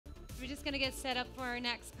we're just going to get set up for our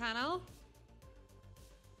next panel.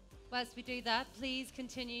 Whilst we do that, please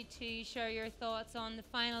continue to share your thoughts on the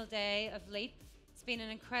final day of LEAP. It's been an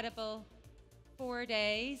incredible 4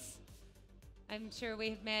 days. I'm sure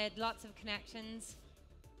we've made lots of connections,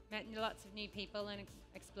 met lots of new people, and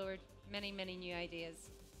explored many, many new ideas.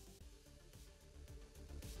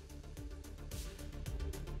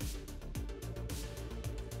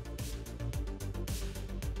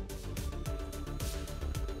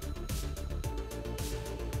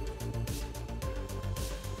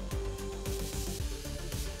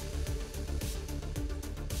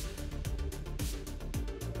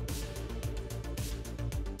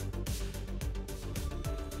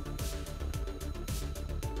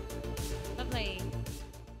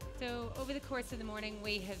 So over the course of the morning,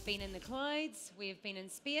 we have been in the clouds, we have been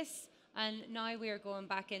in space, and now we are going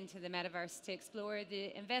back into the metaverse to explore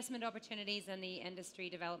the investment opportunities and the industry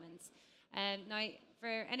developments. Now, for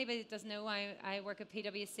anybody that doesn't know, I work at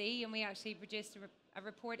PwC, and we actually produced a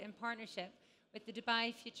report in partnership with the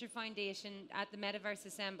Dubai Future Foundation at the Metaverse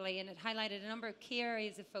Assembly, and it highlighted a number of key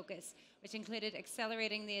areas of focus, which included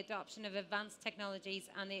accelerating the adoption of advanced technologies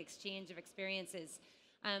and the exchange of experiences.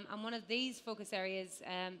 And one of these focus areas,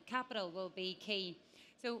 capital, will be key.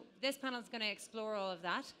 So this panel is going to explore all of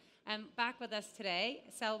that. Back with us today,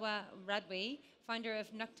 Salwa Radwi, founder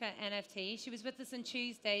of NuqtahNFT. She was with us on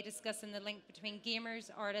Tuesday discussing the link between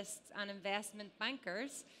gamers, artists, and investment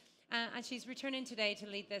bankers. And she's returning today to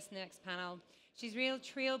lead this next panel. She's a real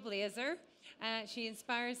trailblazer. She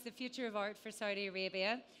inspires the future of art for Saudi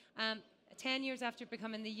Arabia. 10 years after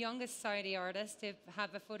becoming the youngest Saudi artist to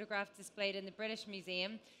have a photograph displayed in the British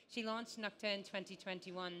Museum, she launched Nuqtah in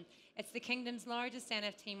 2021. It's the kingdom's largest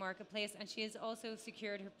NFT marketplace, and she has also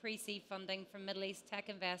secured her pre-seed funding from Middle East tech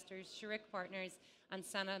investors, Sharik Partners, and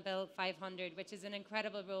Sanabil 500, which is an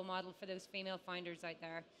incredible role model for those female founders out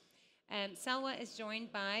there. Salwa is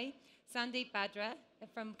joined by Sandeep Bhadra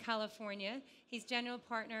from California. He's general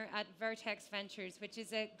partner at Vertex Ventures, which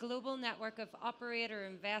is a global network of operator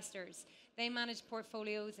investors. They manage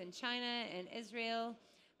portfolios in China, in Israel,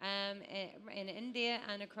 in India,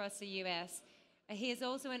 and across the US. He is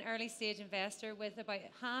also an early stage investor with about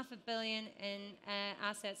 $500 million in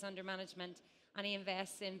assets under management, and he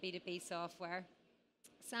invests in B2B software.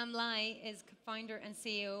 Sam Lai is founder and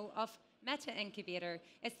CEO of Meta Incubator.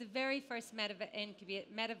 It's the very first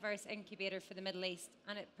metaverse incubator for the Middle East,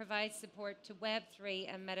 and it provides support to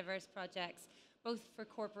Web3 and metaverse projects, both for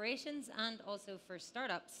corporations and also for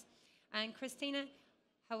startups. And Christina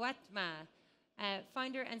Hawatma,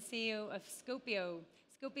 founder and CEO of Scopio.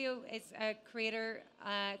 Scopio is a creator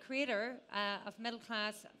of middle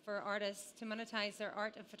class for artists to monetize their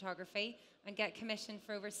art and photography and get commissioned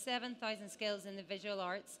for over 7,000 skills in the visual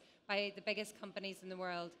arts by the biggest companies in the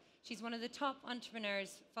world. She's one of the top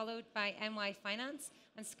entrepreneurs, followed by NY Finance,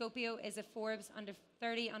 and Scopio is a Forbes under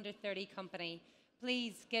 30 company.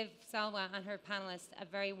 Please give Salwa and her panelists a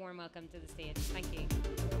very warm welcome to the stage. Thank you.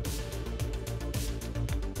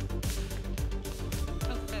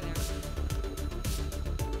 Oh, right there.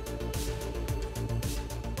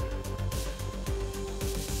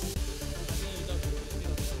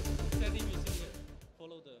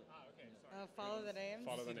 Follow the. Follow the names.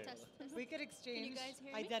 Follow the names. We could exchange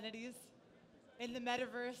identities identities in the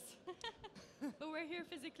metaverse. But we're here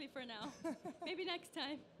physically for now. Maybe next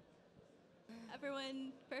time.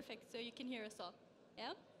 Everyone, perfect. So you can hear us all.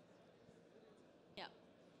 Yeah? Yeah.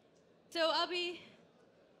 So I'll be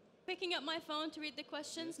picking up my phone to read the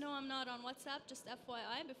questions. No, I'm not on WhatsApp, just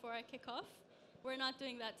FYI, before I kick off. We're not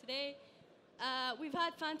doing that today. We've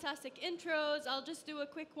had fantastic intros. I'll just do a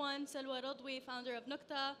quick one. Salwa Radwi, founder of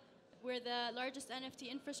Nuqtah. We're the largest NFT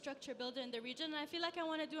infrastructure builder in the region. And I feel like I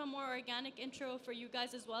want to do a more organic intro for you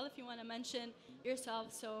guys as well, if you want to mention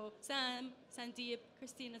yourselves. So Sam, Sandeep,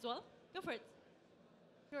 Christine as well. Go for it.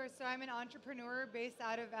 Sure. So I'm an entrepreneur based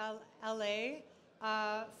out of LA.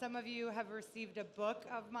 Some of you have received a book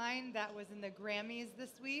of mine that was in the Grammys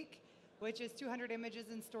this week, which is 200 images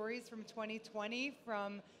and stories from 2020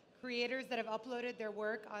 from creators that have uploaded their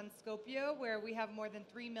work on Scopio, where we have more than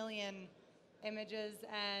 3 million images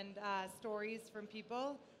and stories from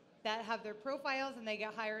people that have their profiles, and they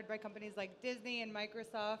get hired by companies like Disney and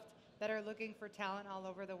Microsoft that are looking for talent all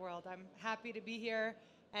over the world. I'm happy to be here,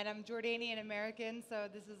 and I'm Jordanian American, so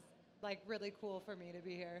this is like really cool for me to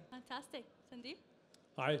be here. Fantastic. Sandeep?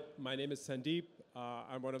 Hi, my name is Sandeep.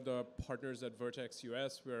 I'm one of the partners at Vertex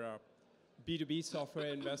US. We're a B2B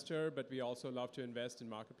software investor, but we also love to invest in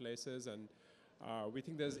marketplaces, and we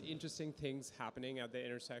think there's interesting things happening at the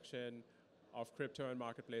intersection of crypto and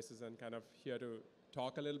marketplaces, and kind of here to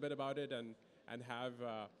talk a little bit about it and have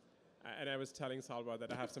And I was telling Salwa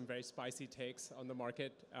that I have some very spicy takes on the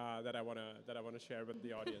market that I wanna share with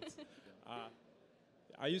the audience.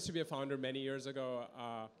 I used to be a founder many years ago,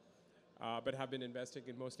 but have been investing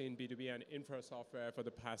mostly in B2B and infra software for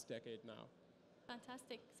the past decade now.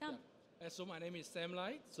 Fantastic. Sam? So my name is Sam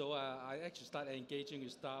Lai. So I actually started engaging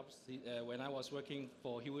with startups when I was working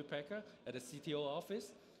for Hewlett Packard at the CTO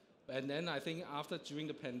office. And then I think during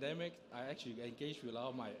the pandemic, I actually engaged with a lot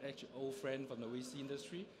of my old friends from the VC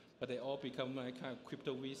industry, but they all become my kind of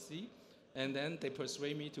crypto VC. And then they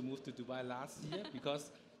persuaded me to move to Dubai last year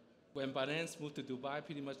because when Binance moved to Dubai,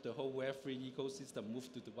 pretty much the whole Web3 ecosystem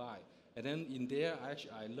moved to Dubai. And then in there,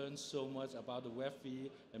 I learned so much about the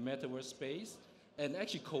Web3 and Metaverse space. And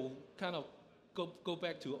actually kind of go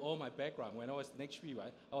back to all my background. When I was in HP,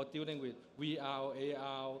 right, I was dealing with VR,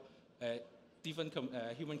 AR, different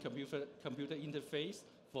human-computer interface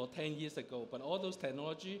for 10 years ago. But all those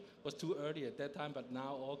technology was too early at that time, but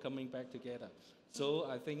now all coming back together. So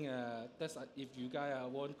I think that's if you guys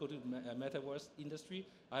want to go to the Metaverse industry,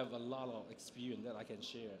 I have a lot of experience that I can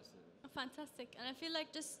share. So. Oh, fantastic. And I feel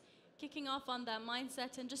like just kicking off on that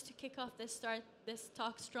mindset and just to kick off this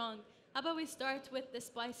talk strong, how about we start with the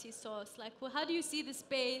spicy sauce? Like, well, how do you see the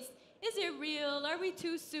space? Is it real? Are we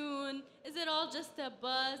too soon? Is it all just a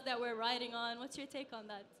buzz that we're riding on? What's your take on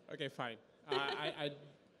that? Okay, fine.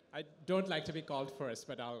 I don't like to be called first,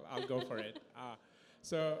 but I'll go for it.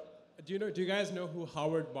 So, do you guys know who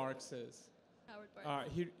Howard Marks is? Howard Marks.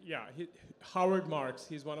 Howard Marks.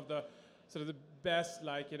 He's one of the sort of the best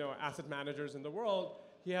asset managers in the world.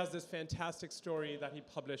 He has this fantastic story that he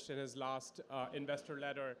published in his last investor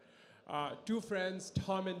letter. Two friends,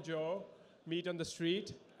 Tom and Joe, meet on the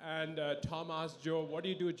street, and Tom asks Joe, "What do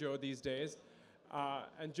you do, Joe, these days?"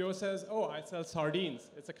 And Joe says, "Oh, I sell sardines.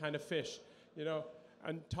 It's a kind of fish,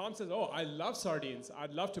 And Tom says, "Oh, I love sardines.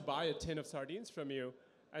 I'd love to buy a tin of sardines from you."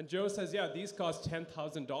 And Joe says, "Yeah, these cost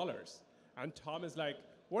 $10,000. And Tom is like,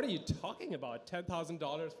 "What are you talking about?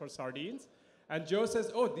 $10,000 for sardines?" And Joe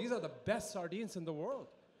says, "Oh, these are the best sardines in the world.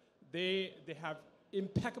 They have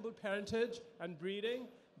impeccable parentage and breeding.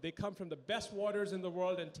 They come from the best waters in the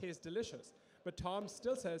world and taste delicious." But Tom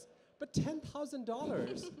still says, "But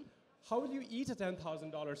 $10,000? How will you eat a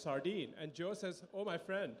 $10,000 sardine?" And Joe says, "Oh, my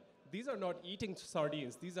friend, these are not eating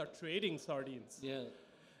sardines. These are trading sardines." Yeah.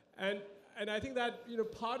 And I think that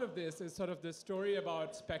part of this is sort of the story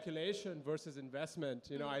about speculation versus investment.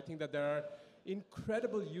 I think that there are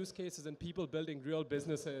incredible use cases and people building real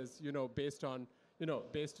businesses, based on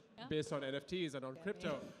NFTs and on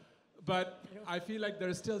crypto. But I feel like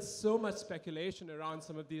there's still so much speculation around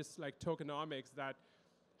some of these tokenomics that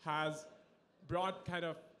has brought kind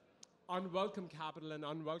of unwelcome capital and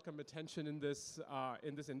unwelcome attention in this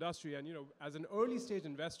industry. And as an early stage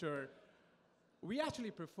investor, we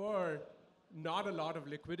actually prefer not a lot of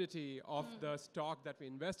liquidity of the stock that we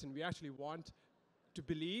invest in. We actually want to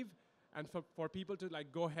believe and for people to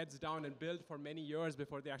go heads down and build for many years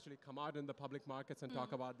before they actually come out in the public markets and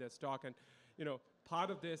talk about their stock. And part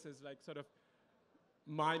of this is sort of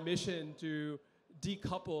my mission to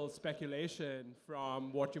decouple speculation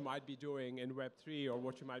from what you might be doing in Web3 or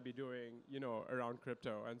what you might be doing around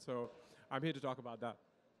crypto. And so I'm here to talk about that.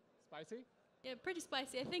 Spicy? Yeah, pretty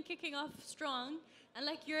spicy. I think kicking off strong and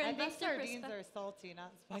your I think investor sardines are salty,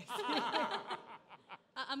 not spicy.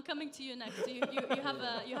 I'm coming to you next. So you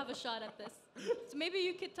have a shot at this. So maybe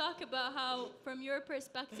you could talk about how, from your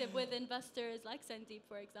perspective, with investors like Sandeep,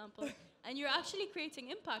 for example, and you're actually creating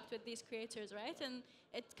impact with these creators, right? And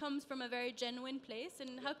it comes from a very genuine place.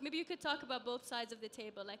 And how maybe you could talk about both sides of the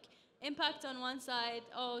table, impact on one side,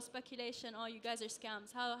 oh, speculation, oh, you guys are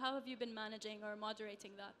scams. How have you been managing or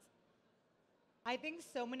moderating that? I think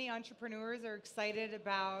so many entrepreneurs are excited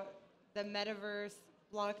about the metaverse,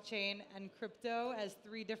 blockchain, and crypto as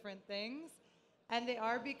three different things. And they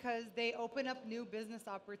are because they open up new business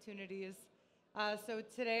opportunities. So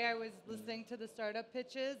today I was listening to the startup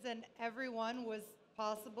pitches, and everyone was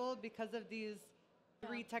possible because of these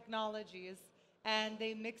three technologies. And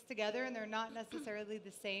they mix together, and they're not necessarily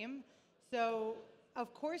the same. So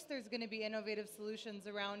of course there's going to be innovative solutions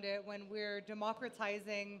around it when we're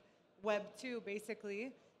democratizing Web 2,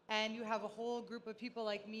 basically. And you have a whole group of people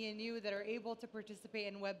like me and you that are able to participate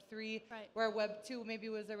in Web 3, where Web 2 maybe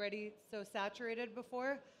was already so saturated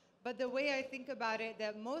before. But the way I think about it,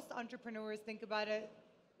 that most entrepreneurs think about it,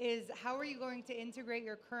 is how are you going to integrate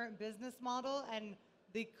your current business model and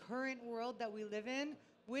the current world that we live in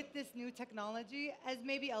with this new technology as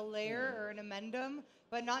maybe a layer or an amendum,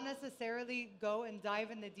 but not necessarily go and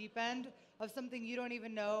dive in the deep end of something you don't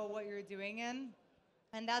even know what you're doing in.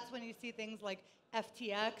 And that's when you see things like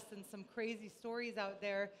FTX and some crazy stories out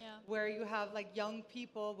there where you have like young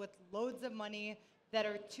people with loads of money that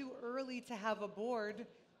are too early to have a board,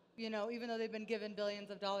 you know, even though they've been given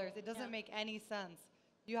billions of dollars. It doesn't make any sense.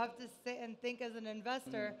 You have to sit and think as an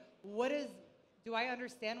investor, do I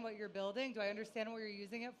understand what you're building? Do I understand what you're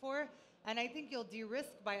using it for? And I think you'll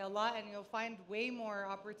de-risk by a lot, and you'll find way more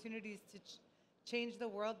opportunities to change the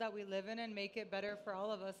world that we live in and make it better for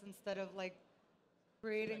all of us, instead of like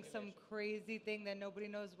creating some crazy thing that nobody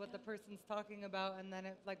knows what the person's talking about, and then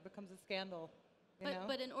it like becomes a scandal.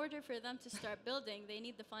 But in order for them to start building, they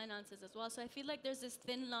need the finances as well. So I feel like there's this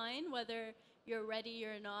thin line, whether you're ready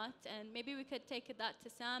or not. And maybe we could take that to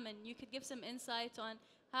Sam, and you could give some insight on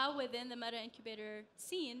how within the Meta Incubator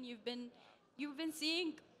scene you've been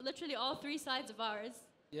seeing literally all three sides of ours.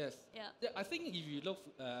 Yes. Yeah. I think if you look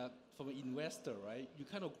from an investor, right, you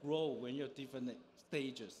kind of grow when you're different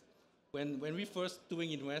stages. When we first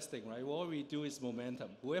doing investing, right, what we do is momentum.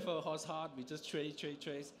 Whoever has hard, we just trade,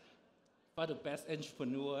 find the best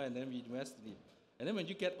entrepreneur, and then we invest in it. And then when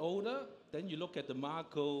you get older, then you look at the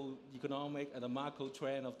macroeconomic and the macro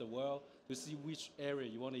trend of the world to see which area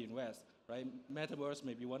you want to invest, right? Metaverse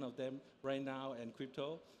may be one of them right now, and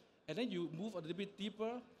crypto. And then you move a little bit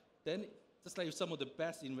deeper, then just like some of the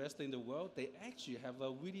best investors in the world, they actually have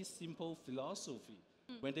a really simple philosophy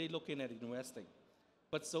when they're looking at investing.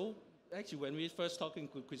 But so actually, when we first talking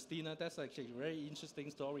to Christina, that's actually a very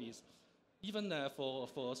interesting story. Is even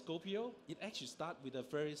for Scorpio, it actually starts with a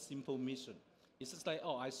very simple mission. It's just like,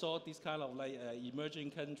 oh, I saw this kind of like emerging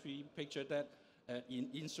country picture that in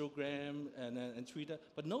Instagram and Twitter,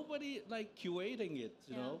 but nobody like curating it,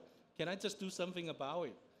 you know? Can I just do something about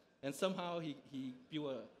it? And somehow he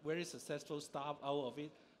built a very successful startup out of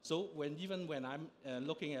it. So even when I'm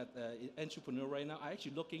looking at entrepreneur right now, I'm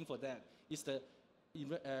actually looking for that. Is the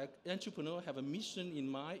entrepreneur have a mission in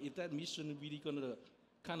mind? Is that mission really going to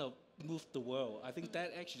kind of move the world? I think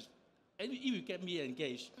that actually, it will get me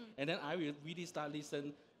engaged. And then I will really start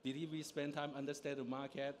listening. Did we spend time understand the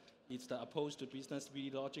market? Is the approach to business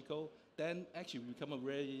really logical? Then actually become a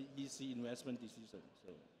very easy investment decision.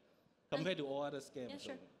 So compared to all other scams. Yeah,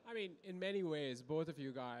 sure. I mean, in many ways, both of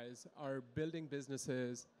you guys are building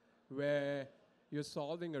businesses where you're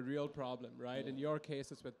solving a real problem, right? In your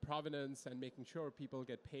case, it's with provenance and making sure people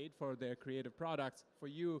get paid for their creative products. For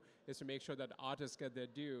you, is to make sure that artists get their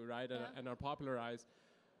due, right, and are popularized.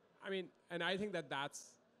 I mean, and I think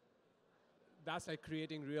that's like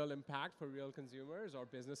creating real impact for real consumers or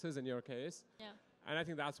businesses in your case. Yeah. And I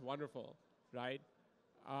think that's wonderful, right?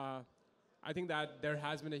 I think that there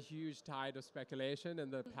has been a huge tide of speculation in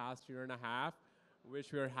the past year and a half,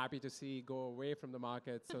 which we're happy to see go away from the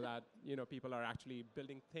market so that, you know, people are actually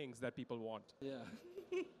building things that people want. Yeah.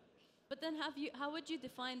 But then how would you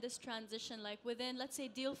define this transition, like within, let's say,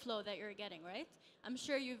 deal flow that you're getting, right? I'm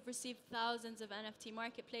sure you've received thousands of NFT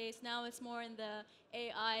marketplace. Now it's more in the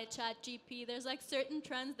AI, chat, GP. There's like certain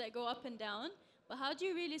trends that go up and down. But how do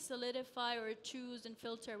you really solidify or choose and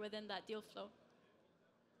filter within that deal flow?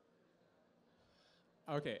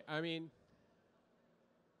 Okay, I mean,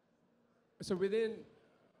 so within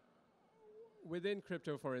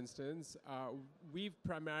crypto, for instance, we've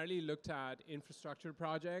primarily looked at infrastructure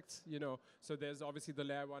projects, you know, so there's obviously the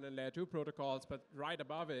layer 1 and layer 2 protocols, but right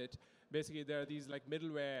above it, basically there are these like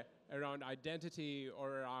middleware around identity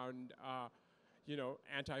or around, you know,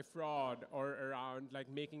 anti-fraud or around like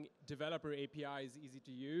making developer APIs easy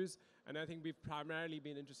to use. And I think we've primarily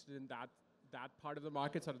been interested in that part of the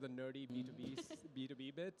market, sort of the nerdy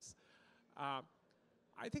B2B bits.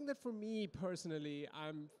 I think that for me personally,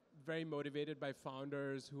 I'm very motivated by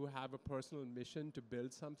founders who have a personal mission to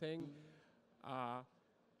build something.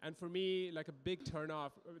 And for me, like a big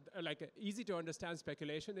turnoff, like easy to understand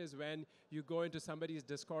speculation is when you go into somebody's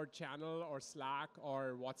Discord channel or Slack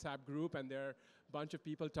or WhatsApp group and there are a bunch of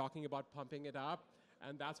people talking about pumping it up.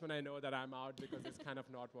 And that's when I know that I'm out because it's kind of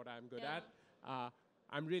not what I'm good at.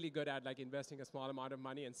 I'm really good at like investing a small amount of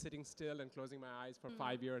money and sitting still and closing my eyes for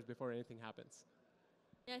 5 years before anything happens.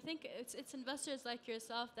 Yeah, I think it's investors like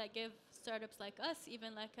yourself that give startups like us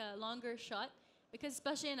even like a longer shot, because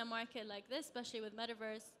especially in a market like this, especially with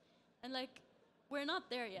Metaverse, and like we're not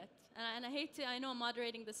there yet. And I know I'm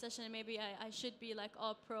moderating the session and maybe I should be like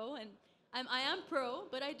all pro, and I am pro,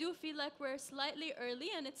 but I do feel like we're slightly early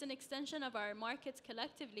and it's an extension of our markets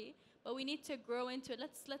collectively, but we need to grow into it.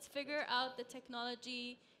 Let's figure out the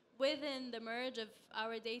technology within the merge of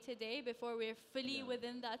our day-to-day before we're fully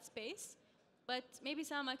within that space. But maybe,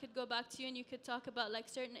 Sam, I could go back to you and you could talk about like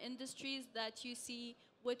certain industries that you see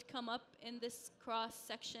would come up in this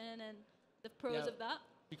cross-section and the pros of that.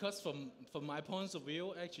 because from my point of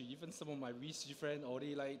view, actually, even some of my VC friends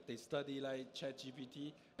already they study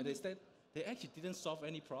ChatGPT, and they said they actually didn't solve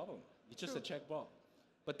any problem. It's just a checkbox.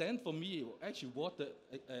 But then for me, actually, what the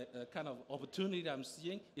kind of opportunity I'm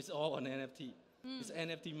seeing is all on NFT. It's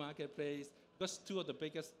NFT marketplace, because two of the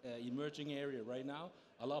biggest emerging area right now,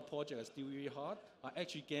 a lot of projects are still really hot, are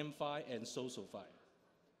actually GameFi and SocialFi.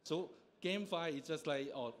 So GameFi is just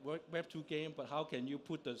like Web2 game, but how can you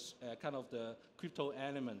put the kind of the crypto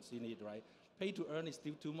elements in it, right? Pay to earn is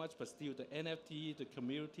still too much, but still the NFT, the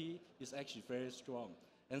community is actually very strong.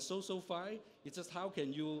 And SocialFi, it's just how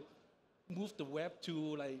can you move the web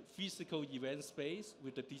to physical event space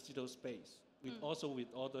with the digital space, also with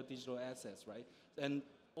all the digital assets, right? And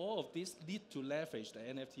all of this lead to leverage the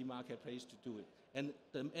NFT marketplace to do it. And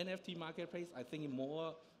the NFT marketplace, I think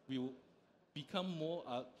will become more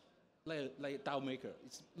like DAO maker.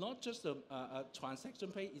 It's not just a transaction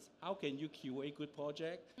pay, it's how can you curate good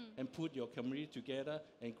project and put your community together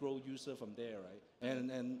and grow user from there, right?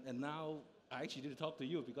 And now I actually need to talk to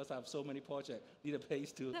you because I have so many projects, need a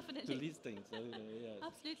place to list things. So, yeah.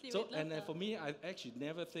 Absolutely. So, and for me, I actually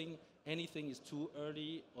never think anything is too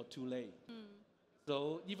early or too late.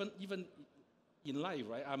 So even in life,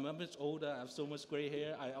 right? I'm much older, I have so much gray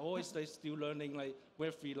hair. I always still learning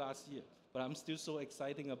Web3 last year, but I'm still so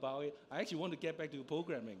exciting about it. I actually want to get back to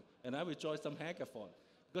programming, and I will join some hackathon.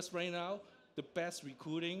 Because right now, the best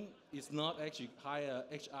recruiting is not actually hire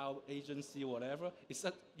HR agency or whatever. It's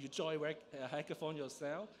that you join a hackathon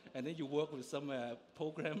yourself, and then you work with some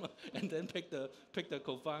programmer, and then pick the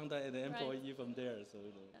co-founder and the employee from there. So,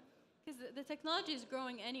 because the technology is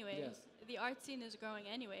growing anyway. Yes. The art scene is growing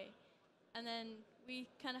anyway. And then we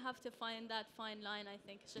kind of have to find that fine line, I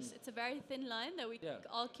think. It's just, it's a very thin line that we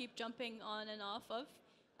all keep jumping on and off of.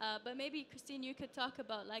 But maybe, Christine, you could talk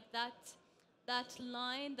about that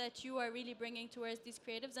line that you are really bringing towards these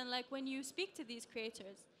creatives. And when you speak to these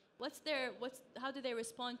creators, how do they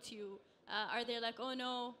respond to you? Are they like, oh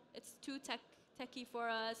no, it's too techy for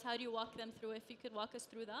us? How do you walk them through? If you could walk us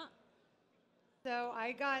through that. So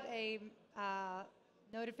I got a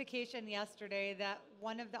notification yesterday that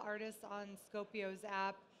one of the artists on Scopio's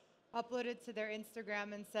app uploaded to their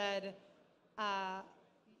Instagram and said,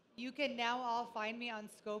 you can now all find me on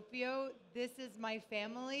Scopio. This is my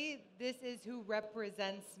family. This is who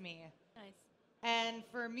represents me. Nice. And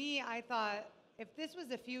for me, I thought, if this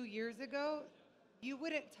was a few years ago, you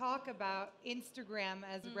wouldn't talk about Instagram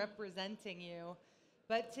as representing you.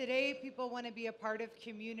 But today, people want to be a part of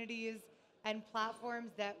communities and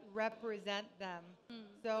platforms that represent them.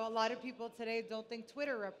 So a lot of people today don't think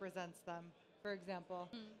Twitter represents them, for example.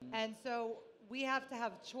 And so we have to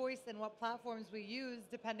have choice in what platforms we use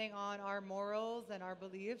depending on our morals and our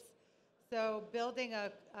beliefs. So building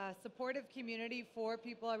a supportive community for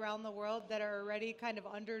people around the world that are already kind of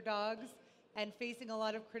underdogs and facing a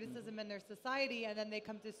lot of criticism in their society, and then they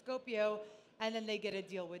come to Skopje and then they get a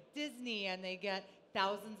deal with Disney and they get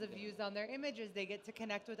thousands of views on their images. They get to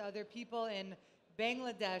connect with other people in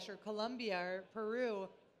Bangladesh or Colombia or Peru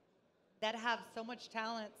that have so much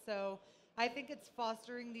talent. So I think it's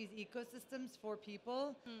fostering these ecosystems for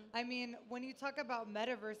people. I mean, when you talk about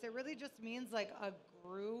metaverse, it really just means like a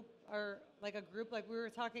group like we were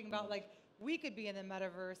talking about, like we could be in the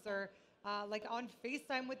metaverse, or like on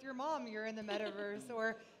FaceTime with your mom, you're in the metaverse,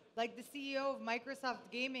 or like the CEO of Microsoft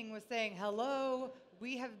Gaming was saying, hello,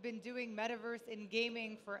 we have been doing metaverse in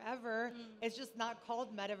gaming forever. It's just not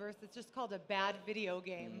called metaverse, it's just called a bad video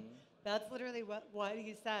game. That's literally what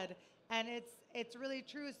he said. And it's really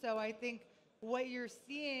true. So I think what you're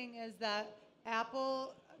seeing is that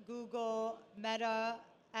Apple, Google, Meta,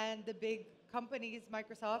 and the big companies,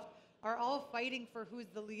 Microsoft, are all fighting for who's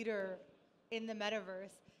the leader in the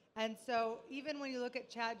metaverse. And so even when you look at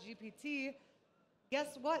ChatGPT, guess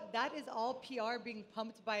what? That is all PR being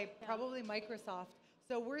pumped by probably Microsoft.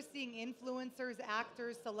 So we're seeing influencers,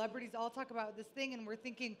 actors, celebrities all talk about this thing, and we're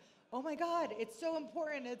thinking, oh my God, it's so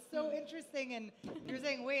important, it's so interesting. And you're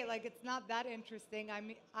saying, wait, like it's not that interesting. I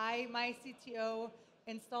mean, my CTO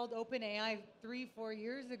installed OpenAI 3-4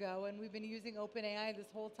 years ago, and we've been using OpenAI this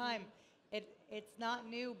whole time. It's not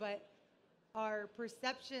new, but our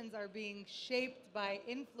perceptions are being shaped by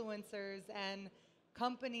influencers and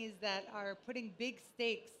companies that are putting big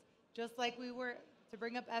stakes, just like we were, to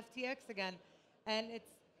bring up FTX again. And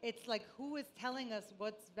it's like, who is telling us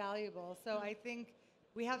what's valuable? So I think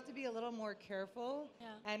we have to be a little more careful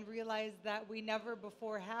and realize that we never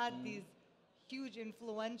before had these huge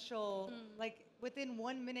influential, like within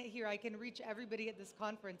 1 minute here, I can reach everybody at this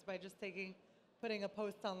conference by just putting a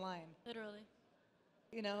post online. Literally.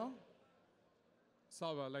 You know?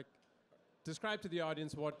 Salwa, like, describe to the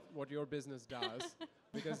audience what your business does.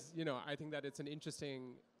 because I think that it's an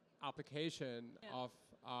interesting application of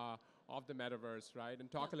the metaverse, right? And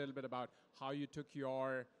talk a little bit about how you took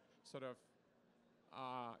your sort of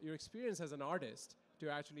your experience as an artist to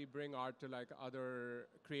actually bring art to like other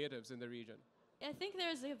creatives in the region. I think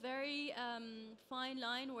there's a very fine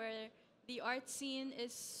line where the art scene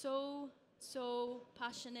is so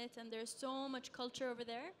passionate, and there's so much culture over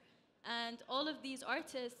there. And all of these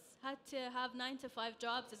artists had to have 9-to-5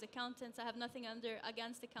 jobs as accountants. I have nothing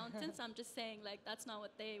against accountants. I'm just saying, like, that's not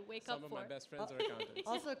what they wake up for. Some of my best friends are accountants.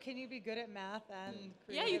 Also, can you be good at math and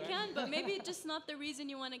Yeah, you can, but maybe it's just not the reason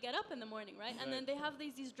you want to get up in the morning, right? And then they have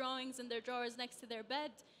these drawings in their drawers next to their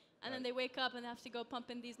bed, and then they wake up and they have to go pump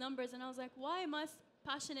in these numbers. And I was like, why must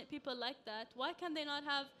passionate people like that, why can they not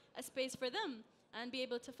have a space for them and be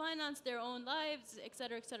able to finance their own lives, et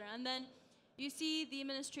cetera, et cetera? And then you see the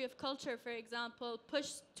Ministry of Culture, for example, push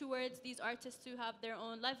towards these artists to have their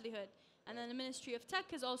own livelihood. And then the Ministry of Tech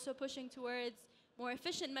is also pushing towards more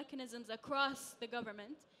efficient mechanisms across the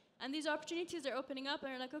government. And these opportunities are opening up,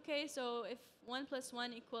 and you're like, okay, so if 1 +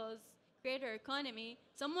 1 equals greater economy,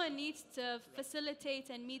 someone needs to facilitate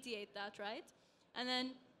and mediate that, right? And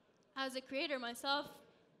then as a creator myself,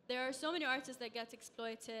 there are so many artists that get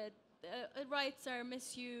exploited. Rights are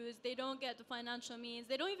misused. They don't get the financial means.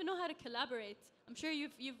 They don't even know how to collaborate. I'm sure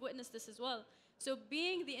you've witnessed this as well. So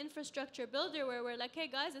being the infrastructure builder, where we're like, hey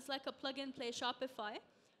guys, it's like a plug-and-play Shopify.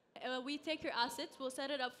 We take your assets, we'll set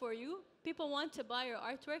it up for you. People want to buy your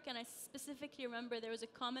artwork, and I specifically remember there was a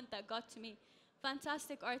comment that got to me.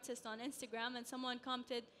 Fantastic artist on Instagram, and someone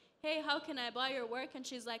commented, hey, how can I buy your work? And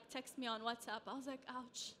she's like, text me on WhatsApp. I was like,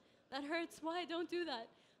 ouch, that hurts. Why? Don't do that.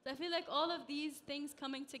 So I feel like all of these things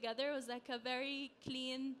coming together was like a very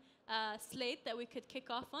clean slate that we could kick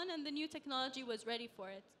off on, and the new technology was ready for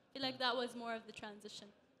it. I feel like that was more of the transition.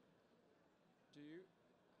 Do you?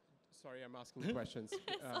 Sorry, I'm asking questions.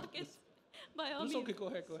 By all It's means. okay, go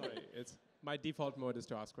ahead. Sorry, it's my default mode is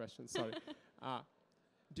to ask questions. Sorry.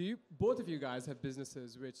 Do you? Both of you guys have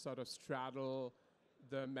businesses which sort of straddle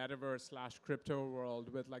the metaverse/crypto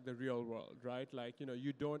world with like the real world, right? Like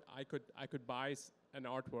you don't. I could buy an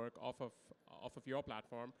artwork off of your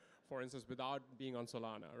platform, for instance, without being on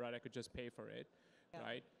Solana, right? I could just pay for it,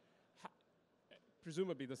 right?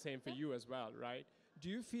 Presumably the same for you as well, right? Do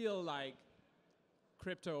you feel like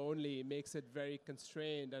crypto only makes it very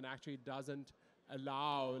constrained and actually doesn't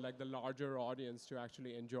allow like the larger audience to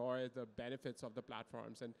actually enjoy the benefits of the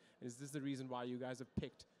platforms? And is this the reason why you guys have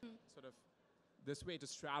picked sort of this way to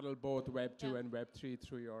straddle both Web 2 and Web 3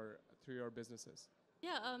 through your businesses?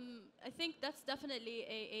 Yeah, I think that's definitely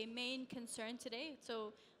a main concern today.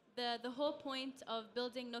 So the whole point of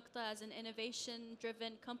building Nuqta as an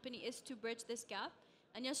innovation-driven company is to bridge this gap.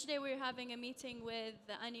 And yesterday we were having a meeting with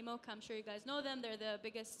Animoca. I'm sure you guys know them. They're the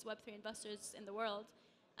biggest Web3 investors in the world.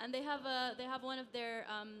 And they have one of their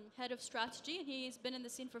head of strategy, and he's been in the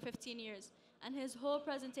scene for 15 years. And his whole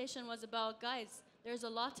presentation was about, guys, there's a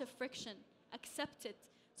lot of friction. Accept it.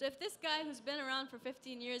 So if this guy who's been around for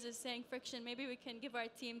 15 years is saying friction, maybe we can give our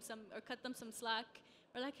team some, or cut them some slack.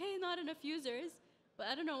 We're like, hey, not enough users. But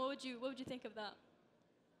I don't know, what would you think of that?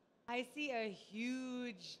 I see a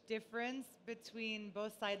huge difference between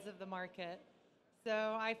both sides of the market.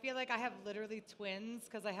 So I feel like I have literally twins,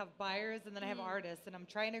 because I have buyers and then I have artists, and I'm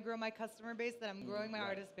trying to grow my customer base, then I'm growing my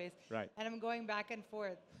artist base, and I'm going back and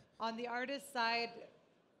forth. On the artist side,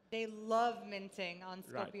 they love minting on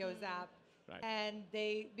Scopio's app. Right. And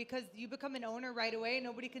because you become an owner right away,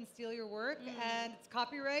 nobody can steal your work, and it's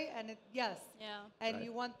copyright, and and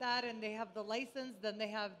you want that, and they have the license, then they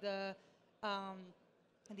have the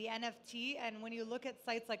NFT, and when you look at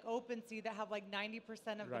sites like OpenSea that have like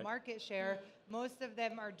 90% of the market share, most of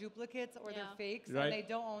them are duplicates or they're fakes, and they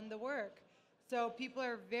don't own the work. So people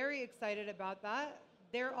are very excited about that.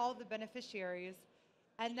 They're all the beneficiaries,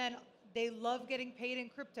 and then they love getting paid in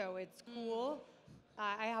crypto. It's cool.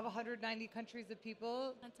 I have 190 countries of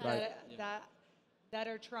people that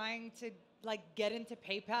are trying to like get into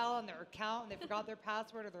PayPal on their account, and they forgot their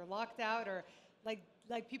password, or they're locked out, or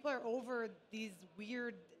like people are over these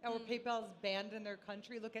weird, or PayPal's banned in their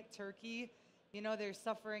country. Look at Turkey. They're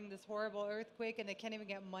suffering this horrible earthquake, and they can't even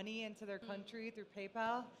get money into their country through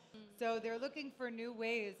PayPal. So they're looking for new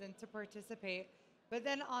ways and to participate. But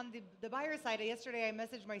then on the buyer side, yesterday I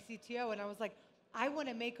messaged my CTO, and I was like, I want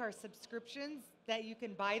to make our subscriptions that you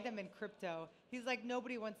can buy them in crypto. He's like,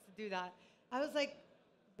 nobody wants to do that. I was like,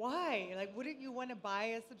 why? Like, wouldn't you want to buy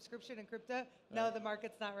a subscription in crypto? No, the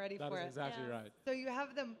market's not ready for it. That is exactly right. So you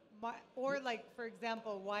have them, or like, for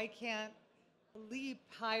example, why can't Leap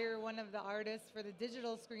hire one of the artists for the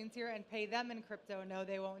digital screens here and pay them in crypto? No,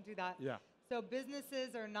 they won't do that. Yeah. So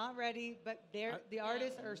businesses are not ready, but the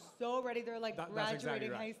artists are Yeah. so ready. They're like That's graduating exactly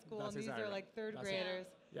right. high school, That's and these exactly are right. like third That's graders.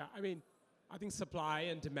 Yeah, I mean, I think supply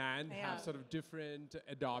and demand Yeah. have sort of different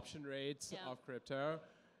adoption rates Yeah. of crypto,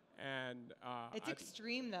 and It's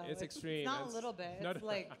extreme though. It's extreme. It's not and a little bit. no, It's no,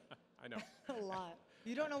 like I know. a lot.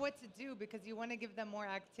 You don't know what to do because you want to give them more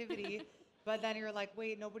activity, but then you're like,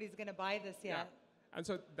 wait, nobody's gonna buy this yet. Yeah. And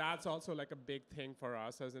so that's also like a big thing for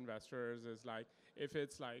us as investors is like, if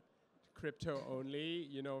it's like crypto only,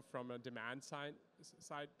 from a demand side,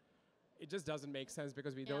 it just doesn't make sense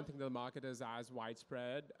because we Yeah. don't think the market is as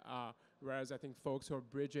widespread. Whereas I think folks who are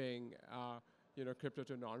bridging, crypto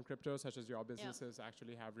to non-crypto, such as your businesses,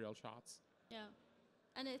 actually have real shots. Yeah.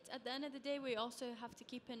 And it's at the end of the day, we also have to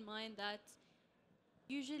keep in mind that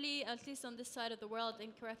usually, at least on this side of the world,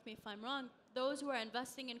 and correct me if I'm wrong, those who are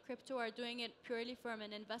investing in crypto are doing it purely from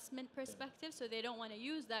an investment perspective, so they don't want to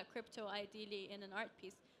use that crypto ideally in an art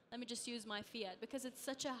piece. Let me just use my fiat because it's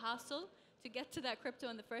such a hassle to get to that crypto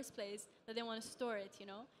in the first place that they want to store it,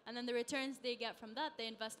 And then the returns they get from that, they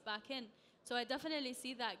invest back in. So I definitely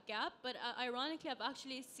see that gap, but ironically, I've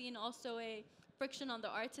actually seen also a friction on the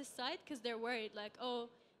artist side because they're worried, like, oh,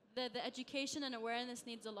 the education and awareness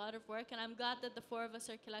needs a lot of work, and I'm glad that the four of us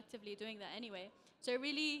are collectively doing that anyway. So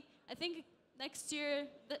I think next year,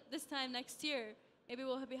 this time next year, maybe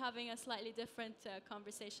we'll be having a slightly different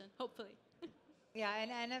conversation, hopefully. Yeah,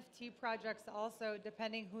 and NFT projects also,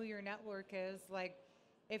 depending who your network is, like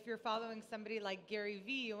if you're following somebody like Gary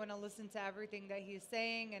Vee, you want to listen to everything that he's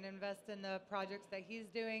saying and invest in the projects that he's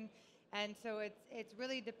doing. And so it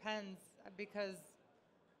really depends because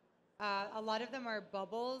a lot of them are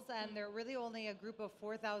bubbles, and they're really only a group of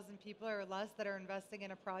 4,000 people or less that are investing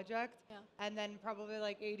in a project. Yeah. And then probably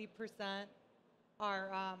like 80%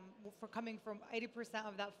 are 80%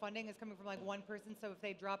 of that funding is coming from like one person. So if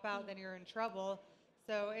they drop out, then you're in trouble.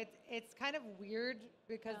 So it's kind of weird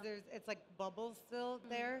because it's like bubbles still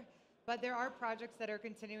there. But there are projects that are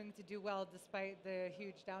continuing to do well despite the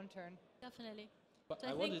huge downturn. Definitely. But So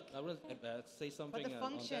I I want think- to say something. But the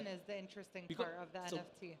function on that. is the interesting Because- part of the so-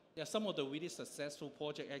 NFT. Yeah, some of the really successful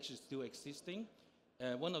projects actually still existing.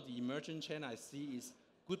 One of the emerging trend I see is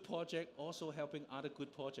good project also helping other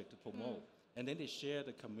good project to promote. And then they share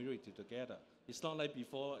the community together. It's not like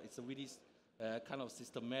before, it's a really kind of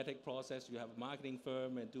systematic process. You have a marketing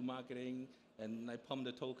firm and do marketing and like pump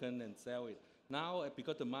the token and sell it. Now,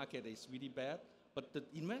 because the market is really bad, but the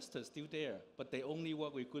investors still there, but they only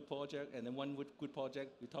work with good project, and then one with good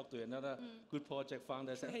project, we talk to another good project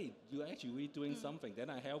founder, say, hey, you're actually really doing something, then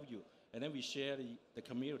I help you. And then we share the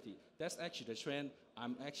community. That's actually the trend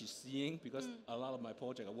I'm actually seeing because a lot of my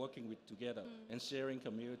projects are working with together and sharing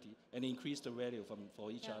community and increase the value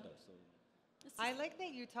for each other. So. I like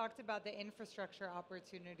that you talked about the infrastructure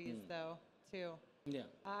opportunities though, too. Yeah.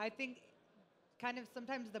 I think kind of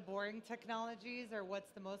sometimes the boring technologies are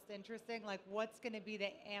what's the most interesting. Like what's going to be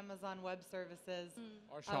the Amazon Web Services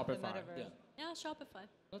Or of the Shopify. metaverse? Yeah. Yeah, Shopify.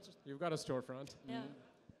 Not just, You've got a storefront. Yeah.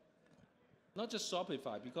 not just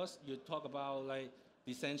Shopify, because you talk about like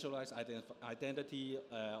decentralized identity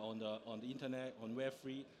on the internet, on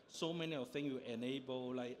Web3. So many of things you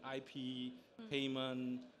enable, like IP,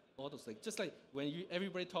 payment, all those things. Just like when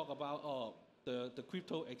everybody talk about the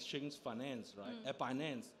crypto exchange finance, right?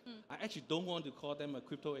 Binance. I actually don't want to call them a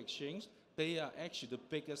crypto exchange. They are actually the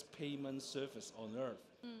biggest payment service on earth.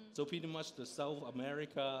 So pretty much the South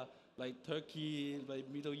America, like Turkey, like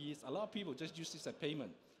Middle East, a lot of people just use this as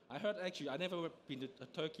payment. I heard actually, I never been to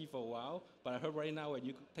Turkey for a while, but I heard right now when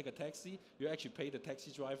you take a taxi, you actually pay the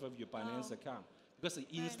taxi driver with your Binance account because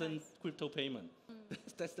it's instant crypto payment.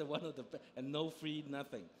 That's the one of the and no free,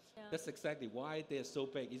 nothing. Yeah. That's exactly why they're so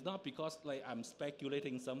big. It's not because like I'm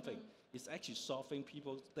speculating something. It's actually solving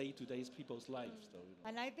people's day-to-day people's lives. So,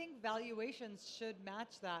 And I think valuations should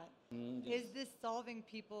match that. yes. Is this solving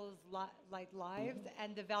people's lives?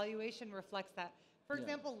 And the valuation reflects that. For Yeah.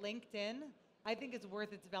 example, LinkedIn, I think it's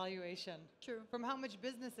worth its valuation. True. From how much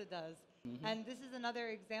business it does. And this is another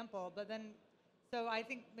example. But then, so I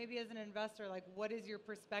think maybe as an investor, like what is your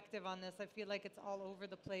perspective on this? I feel like it's all over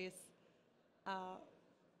the place.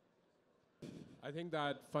 I think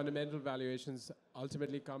that fundamental valuations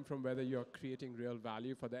ultimately come from whether you're creating real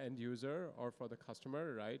value for the end user or for the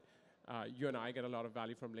customer, right? You and I get a lot of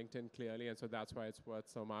value from LinkedIn clearly, and so that's why it's worth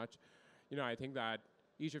so much. I think that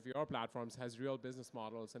each of your platforms has real business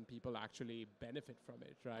models and people actually benefit from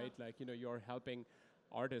it, right? Like, you're helping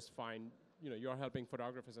artists find, you're helping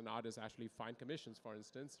photographers and artists actually find commissions, for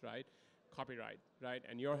instance, right? Copyright, right?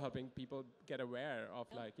 And you're helping people get aware of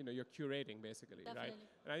like, you're curating basically, right? Definitely.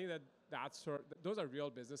 And I think that those are real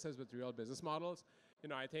businesses with real business models.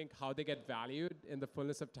 I think how they get valued in the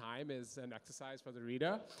fullness of time is an exercise for the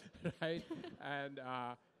reader, right? And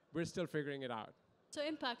we're still figuring it out. So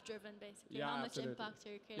impact driven, basically. Yeah, How much absolutely. impact are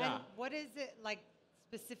you creating? Yeah. And what is it like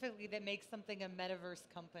specifically that makes something a metaverse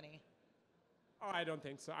company? Oh, I don't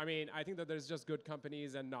think so. I mean, I think that there's just good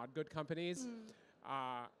companies and not good companies.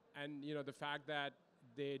 And the fact that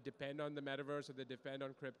they depend on the metaverse or they depend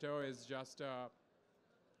on crypto is just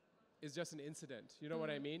an incident. You know what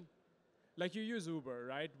I mean? Like you use Uber,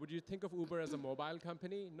 right? Would you think of Uber as a mobile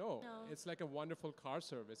company? No. It's like a wonderful car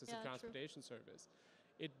service. It's a transportation service.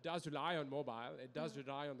 It does rely on mobile. It does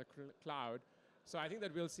rely on the cloud. So I think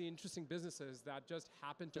that we'll see interesting businesses that just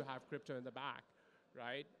happen to have crypto in the back,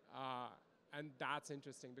 right? And that's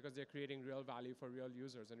interesting because they're creating real value for real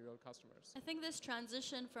users and real customers. I think this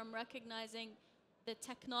transition from recognizing the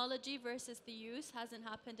technology versus the use hasn't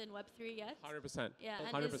happened in Web3 yet. 100%. Yeah,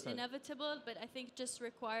 100%. and it's inevitable, but I think just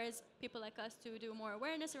requires people like us to do more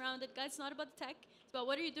awareness around it. Guys, it's not about the tech, it's about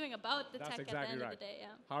what are you doing about the That's tech exactly at the end right. of the day. Yeah.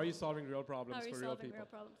 How are you solving real problems How are you for real solving people? real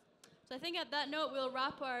problems? So I think at that note, we'll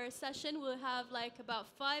wrap our session. We'll have like about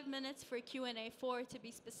 5 minutes for Q&A, 4 to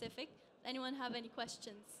be specific. Anyone have any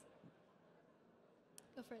questions?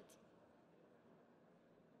 Go for it.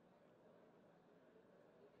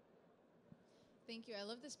 Thank you. I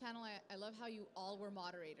love this panel. I love how you all were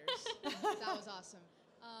moderators. That was awesome.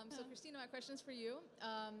 So Christina, my question's for you.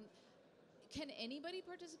 Can anybody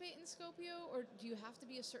participate in Scopio, or do you have to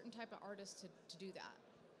be a certain type of artist to do that?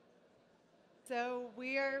 So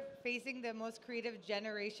we are facing the most creative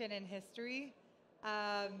generation in history.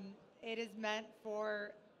 It is meant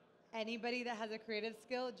for anybody that has a creative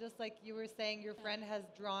skill, just like you were saying, your friend has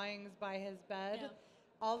drawings by his bed. Yeah.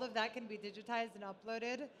 All of that can be digitized and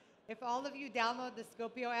uploaded. If all of you download the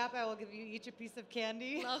Scopio app, I will give you each a piece of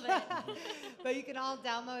candy. Love it. But you can all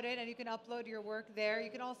download it and you can upload your work there. You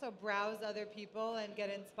can also browse other people and get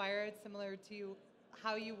inspired, similar to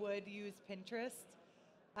how you would use Pinterest.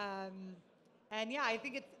 And yeah, I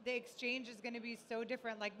think the exchange is going to be so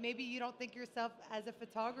different. Like maybe you don't think yourself as a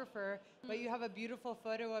photographer, but you have a beautiful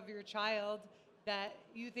photo of your child that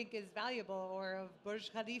you think is valuable, or of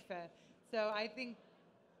Burj Khalifa. So I think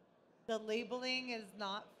the labeling is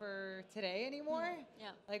not for today anymore. Yeah.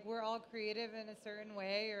 Like we're all creative in a certain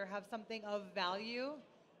way or have something of value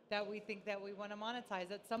that we think that we want to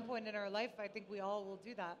monetize. At some point in our life, I think we all will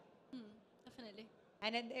do that. Definitely.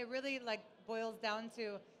 And it really like boils down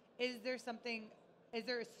to, is there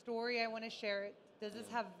a story I want to share? Does this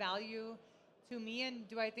have value to me, and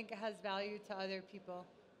do I think it has value to other people?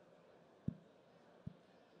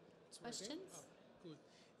 Questions? Oh, good.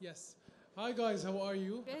 Yes. Hi guys, how are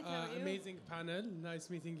you? Good, how are you? Amazing panel. Nice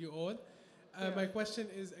meeting you all. My question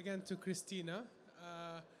is again to Christina,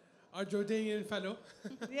 our Jordanian fellow.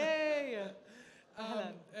 Yay!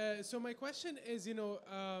 So my question is, you're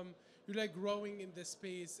like growing in this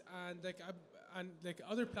space, and like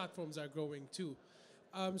other platforms are growing too.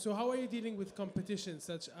 So how are you dealing with competition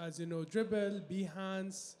such as Dribble,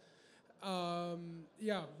 Behance?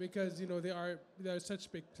 Yeah, because they are such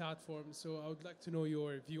big platforms. So I would like to know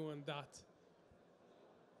your view on that.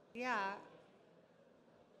 Yeah.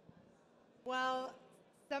 Well,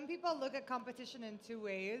 some people look at competition in two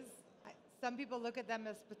ways. Some people look at them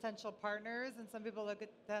as potential partners, and some people look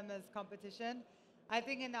at them as competition. I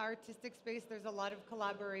think in the artistic space, there's a lot of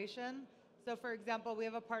collaboration. So for example, we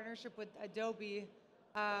have a partnership with Adobe,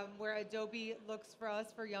 where Adobe looks for us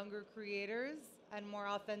for younger creators and more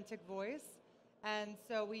authentic voice. And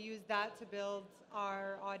so we use that to build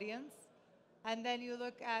our audience. And then you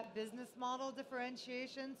look at business model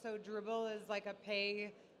differentiation. So Dribble is like a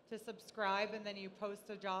pay to subscribe, and then you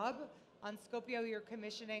post a job. On Scopio, you're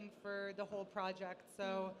commissioning for the whole project.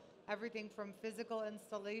 So everything from physical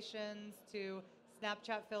installations to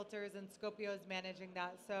Snapchat filters, and Scopio is managing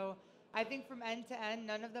that. So I think from end to end,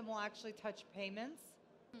 none of them will actually touch payments.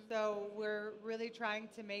 So we're really trying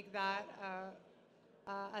to make that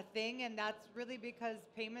a thing, and that's really because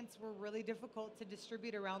payments were really difficult to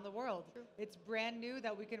distribute around the world. True. It's brand new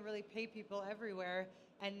that we can really pay people everywhere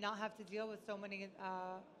and not have to deal with so many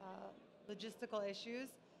logistical issues.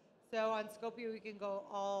 So on Scopio, we can go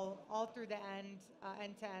all through the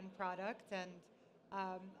end-to-end product, and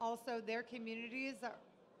also their communities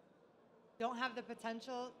don't have the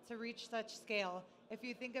potential to reach such scale. If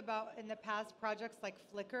you think about in the past projects like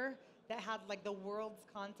Flickr that had like the world's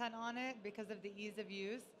content on it because of the ease of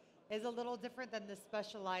use, is a little different than the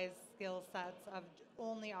specialized skill sets of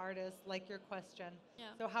only artists, like your question. Yeah.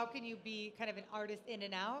 So how can you be kind of an artist in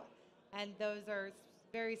and out? And those are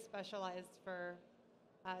very specialized for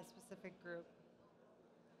a specific group.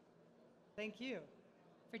 Thank you.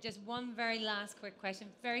 for just one very last quick question,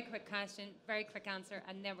 very quick answer,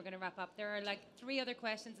 and then we're going to wrap up. There are like 3 other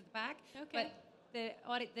questions at the back, Okay.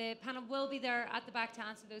 but the panel will be there at the back to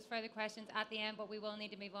answer those further questions at the end, but we will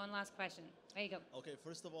need to move on. Last question. There you go. Okay,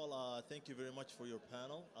 first of all, thank you very much for your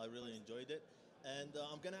panel. I really enjoyed it. And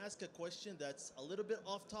I'm going to ask a question that's a little bit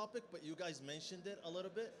off topic, but you guys mentioned it a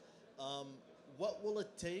little bit. What will it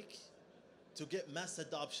take to get mass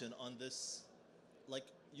adoption on this? Like,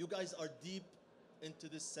 you guys are deep into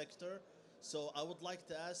this sector, so I would like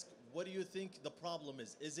to ask, what do you think the problem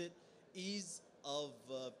is? Is it ease of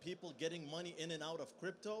people getting money in and out of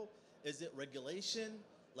crypto? Is it regulation?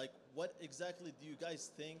 Like, what exactly do you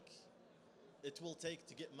guys think it will take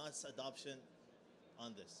to get mass adoption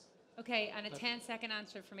on this? Okay, and a 10-second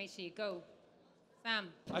answer from each of you. Go. Sam.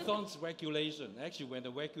 I thought it's regulation. Actually, when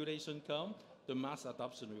the regulation comes, the mass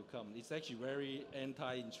adoption will come. It's actually very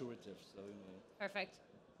anti-intuitive. So, Perfect.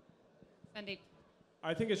 Sandeep.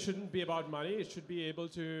 I think it shouldn't be about money. It should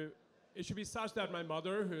be such that my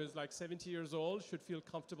mother, who is like 70 years old, should feel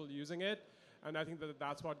comfortable using it. And I think that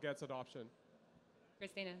that's what gets adoption.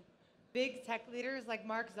 Christina. Big tech leaders like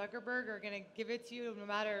Mark Zuckerberg are going to give it to you no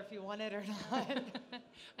matter if you want it or not.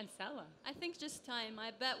 And Salwa. I think just time.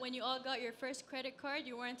 I bet when you all got your first credit card,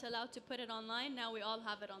 you weren't allowed to put it online. Now we all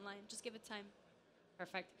have it online. Just give it time.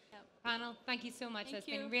 Perfect. Yep. Panel, thank you so much. Thank That's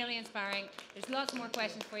you. been really inspiring. There's lots more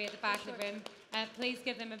questions for you at the back of the room. Please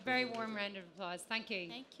give them a very warm round of applause. Thank you.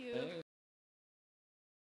 Thank you.